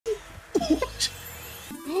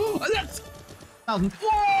That's 1,000.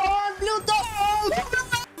 Oh, blue dot.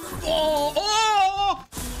 Oh.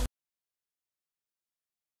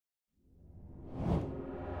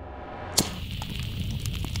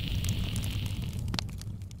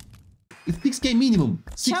 It's 6k minimum.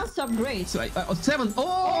 Chance to upgrade. So 7.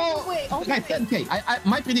 Oh, wait. Okay, 10k.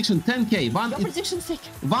 My prediction 10k. Your prediction sick.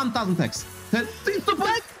 1,000x. 10.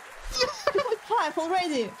 What? 2.5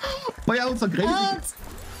 already. Payouts are crazy.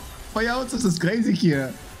 Payouts is crazy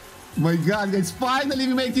here. My god, guys, finally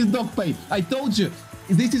we make this dog pay. I told you,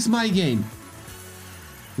 this is my game.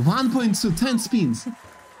 1.2, 10 spins.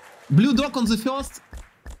 Blue dog on the first.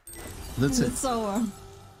 That's it. It's over.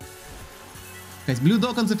 Guys, blue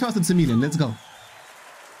dog on the first, it's a million. Let's go.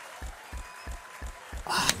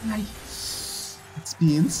 It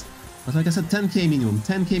spins. But like I said, 10k minimum.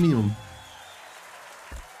 10k minimum.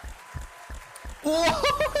 Oh!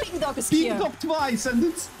 Pink dog is Pink here. dog twice and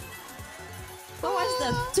it's... How much is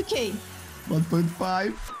that? 2k.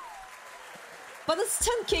 1.5. But it's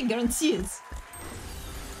 10k guaranteed.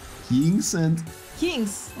 Kings and...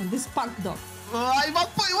 Kings and this park dog.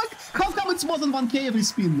 How come it's more than 1k every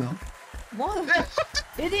spin now? What?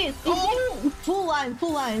 It is. Oh. Full line,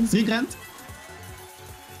 full line. 3 grand.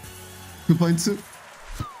 2.2.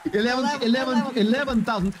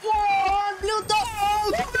 11,000. Oh, blue dog.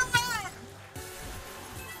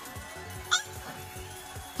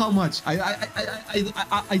 How much? I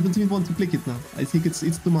don't even want to click it now. I think it's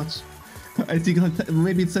too much. I think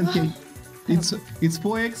maybe it's 10k. It's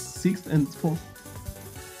 4x, 6 and 4.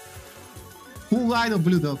 Full line of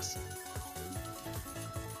blue dogs.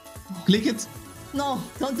 Click it. No,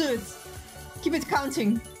 don't do it. Keep it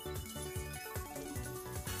counting.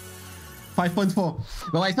 5.4.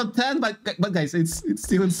 Well, I thought 10, but guys, it's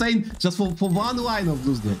still insane just for one line of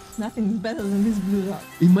those dogs. Nothing is better than this blue dog.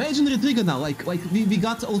 Imagine retrigger now. Like we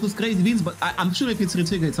got all those crazy wins, but I'm sure if it's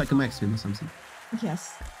retrigger, it's like a max win or something.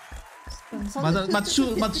 Yes. But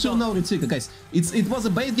sure no retrigger, guys. It was a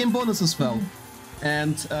base game bonus as well,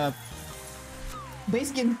 and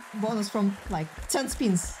base game bonus from like 10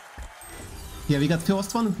 spins. Yeah, we got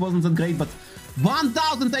first one. It wasn't that great, but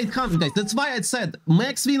 1,800, guys. That's why I said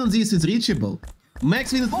max win on this is reachable.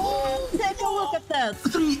 Max win is... Oh, take a look at that.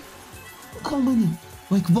 3. How many?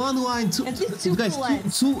 Like 1 line, 2... At least 2 guys,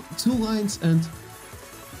 lines. two lines and...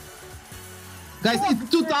 Guys, it's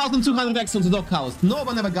 2,200x on the doghouse. No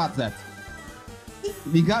one ever got that.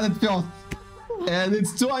 We got it first. And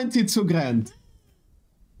it's 22 grand.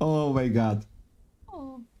 Oh my god.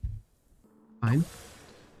 Oh. Fine.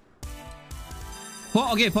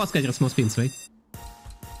 Oh, okay, pause guys, more spins, right?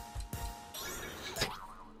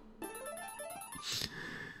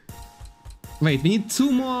 Wait, we need two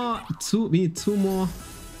more. We need two more.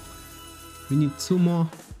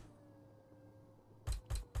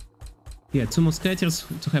 Yeah, 2 more scratchers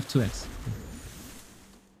to have 2x.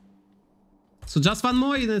 So just 1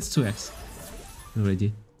 more and it's 2x.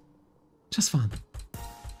 Already. Just 1.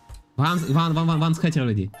 One scratcher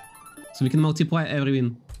already. So we can multiply every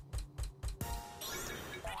win.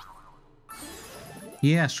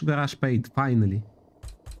 Yeah, Sugar Rush paid, finally.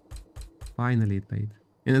 Finally it paid.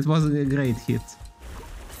 And it was a great hit.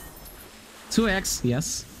 2x,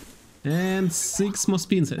 yes. And 6 more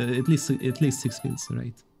spins, at least 6 spins,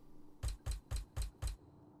 right?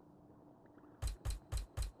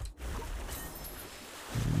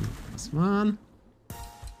 This one.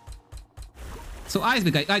 So ice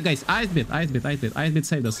bet, guys, ice bet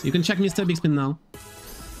saved us. You can check mrBigSpin now.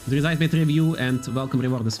 There is ice bet review and welcome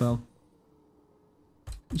reward as well.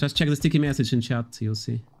 Just check the sticky message in chat, you'll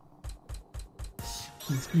see.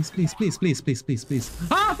 Please.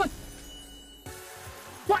 Ah, but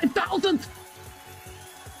 5,000!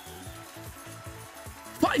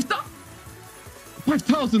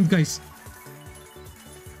 5,000, guys!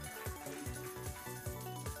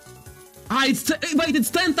 Ah, wait, it's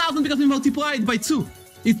 10,000 because we multiplied by 2.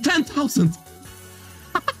 It's 10,000!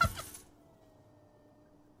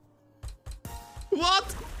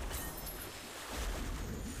 What?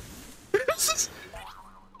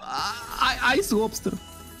 Ice lobster.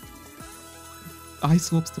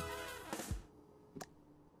 Ice lobster.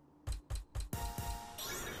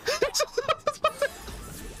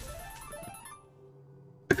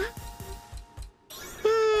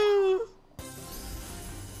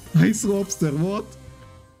 Ice lobster, what?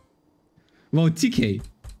 Wow, TK.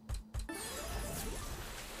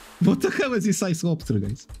 What the hell is this ice lobster,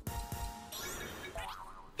 guys?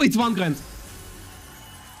 It's 1 grand.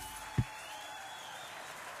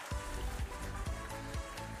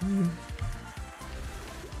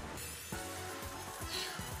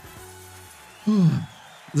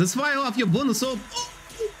 That's why I love your bonus. So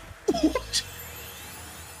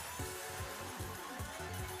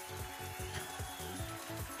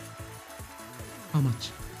How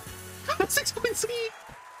much? 6.3!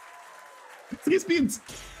 3 spins!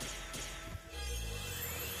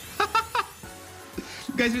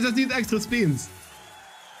 Guys, we just need extra spins.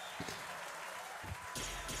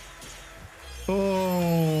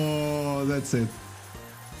 Oh, that's it.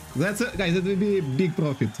 That's it, guys. That will be a big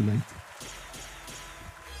profit tonight.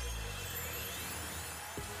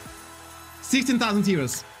 16,000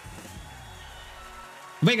 euros.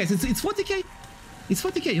 Wait, guys, it's 40k. It's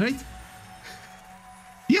 40k, right?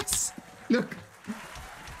 Yes. Look.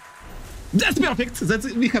 That's perfect.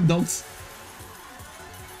 That's we have dogs.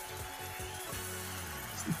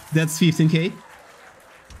 That's 15k.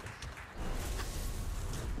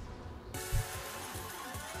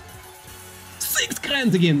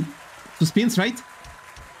 $6,000 again. 2 spins, right?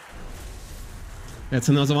 That's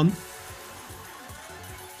another one.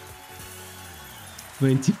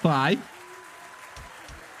 25.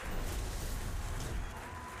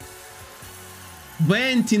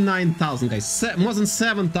 $29,000, guys. More than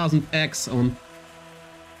 7,000 X on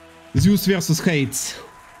Zeus versus Hades.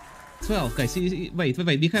 12, guys. Wait.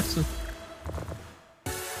 We have to.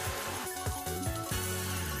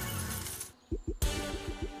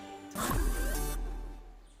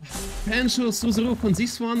 Potential through the roof on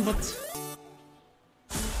this one, but.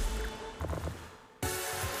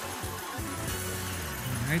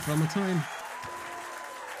 Alright, one more time.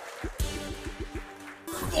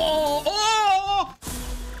 Oh!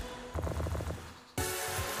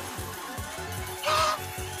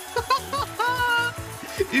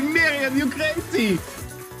 Imerian, you crazy!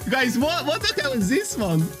 Guys, what the hell is this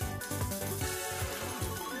one?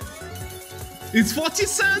 It's 40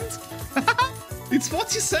 cent? It's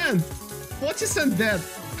 40 cent! 40 cent dead.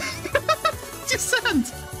 40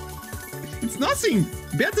 cent! It's nothing!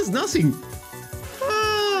 Bet is nothing!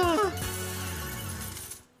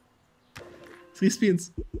 3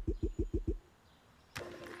 spins.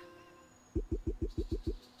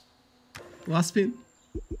 Last spin.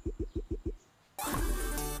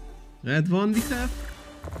 Red one we have.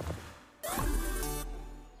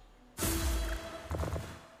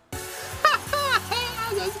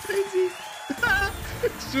 That's crazy.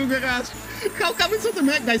 Sugar rush. How come it's not a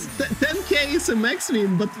max, guys? 10k is a max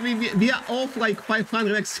win, but we are off like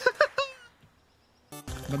 500x.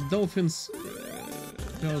 But Dolphins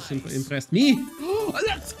also impressed me.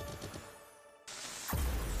 That's...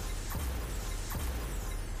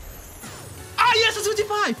 Ah yes, it's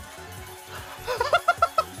 25.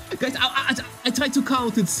 Guys, I tried to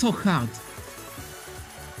count it so hard.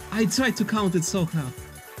 I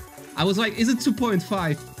was like, is it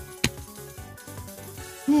 2.5?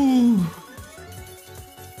 Ooh.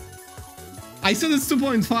 I said it's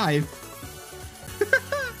 2.5.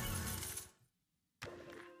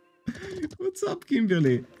 What's up,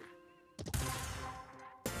 Kimberly?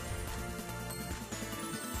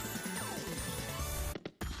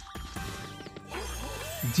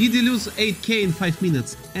 Did you lose 8k in 5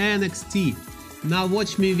 minutes? NXT. Now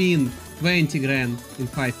watch me win 20 grand in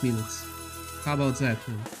 5 minutes. How about that,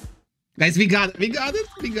 man? Guys, we got it.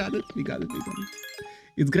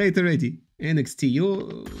 It's great already. NXT,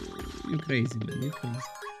 you crazy, man. You crazy.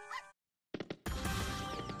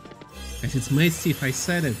 Guys, it's massive. I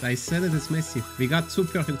said it. It's massive. We got 2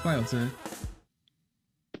 perfect payouts, eh?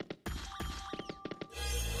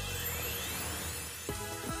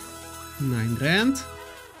 $9 grand.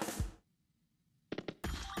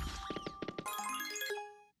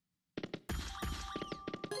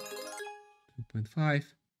 2.5.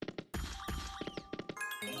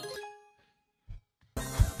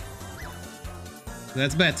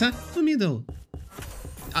 That's better. The middle.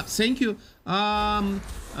 Thank you.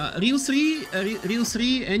 Real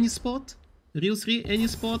 3, any spot? Real 3, any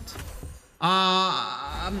spot?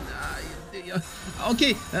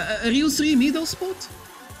 Okay, Real 3 middle spot?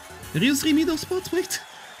 Real 3 middle spot, wait.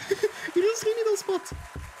 Real 3 middle spot.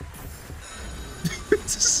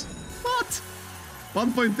 What?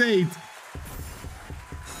 1.8.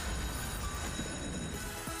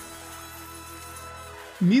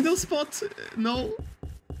 Middle spot? No.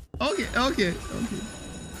 Okay.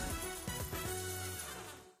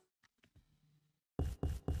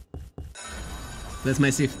 That's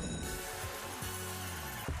massive.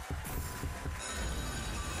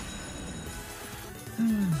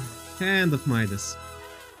 Hand of Midas.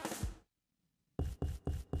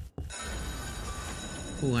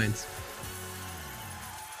 Full lines.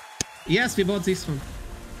 Yes, we bought this one.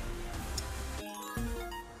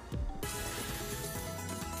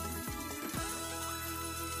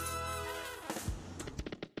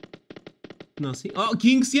 Nothing. Oh,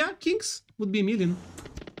 kings, yeah, kings would be a million.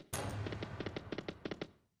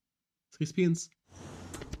 3 spins.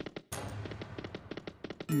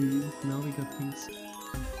 Now we got things.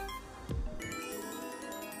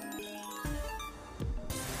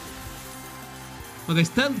 Okay,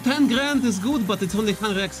 10 grand is good, but it's only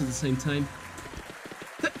 100x at the same time.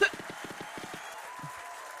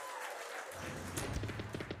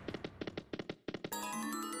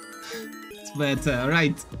 It's better,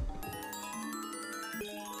 right?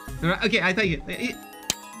 Okay, I take it.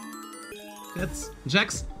 That's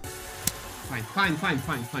jacks.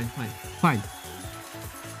 Fine.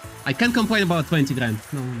 I can't complain about 20 grand.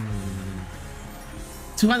 No.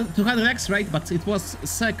 200x, right? But it was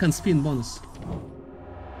second spin bonus.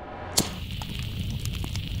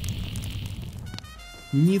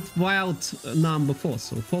 Need wild number 4,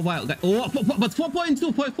 so 4 wild. Oh, but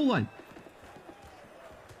 4.2 for a full line.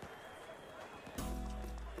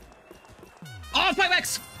 Oh,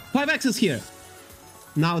 5x! 5x is here.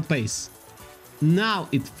 Now it pays. Now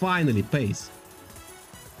it finally pays.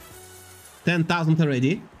 10,000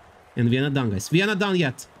 already. And we are not done, guys. We are not done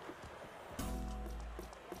yet.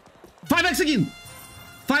 5x again!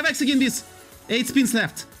 5x again, this. 8 spins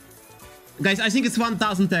left. Guys, I think it's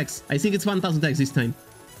 1000x. I think it's 1000x this time.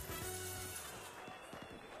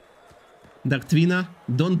 Dark Twina,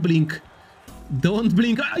 don't blink. Don't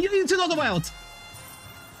blink. It's another wild.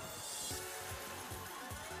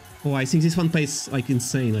 Oh, I think this one pays like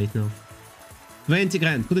insane right now. 20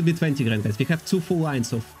 grand. Could it be 20 grand, guys? We have 2 full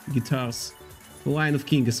lines of guitars. Full line of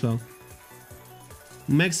king as well.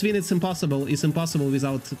 Max win, it's impossible. It's impossible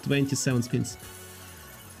without 27 spins.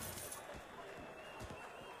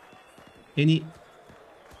 Any...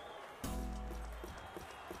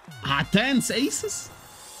 10s aces?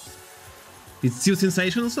 It's still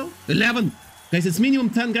sensational, so? 11! Guys, it's minimum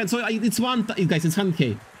 10 grand, so it's guys, it's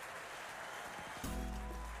 100k.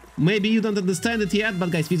 Maybe you don't understand it yet, but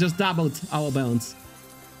guys, we just doubled our balance.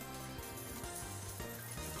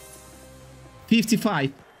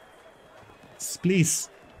 55. Please.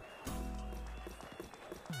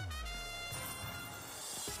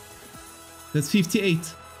 That's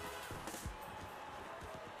 58.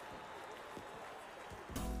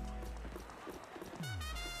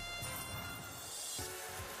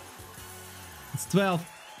 It's 12.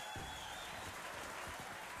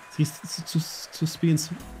 Two spins.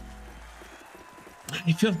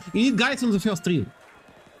 You need guys on the first reel.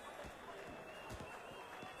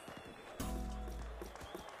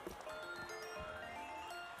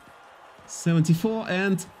 $74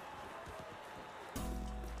 and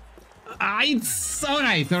it's all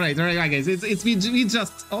right, guys. We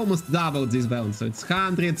just almost doubled this balance, so it's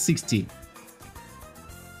 160.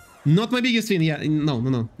 Not my biggest win, yeah. No,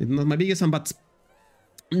 not my biggest one, but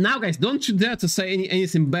now, guys, don't you dare to say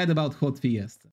anything bad about Hot Fiesta.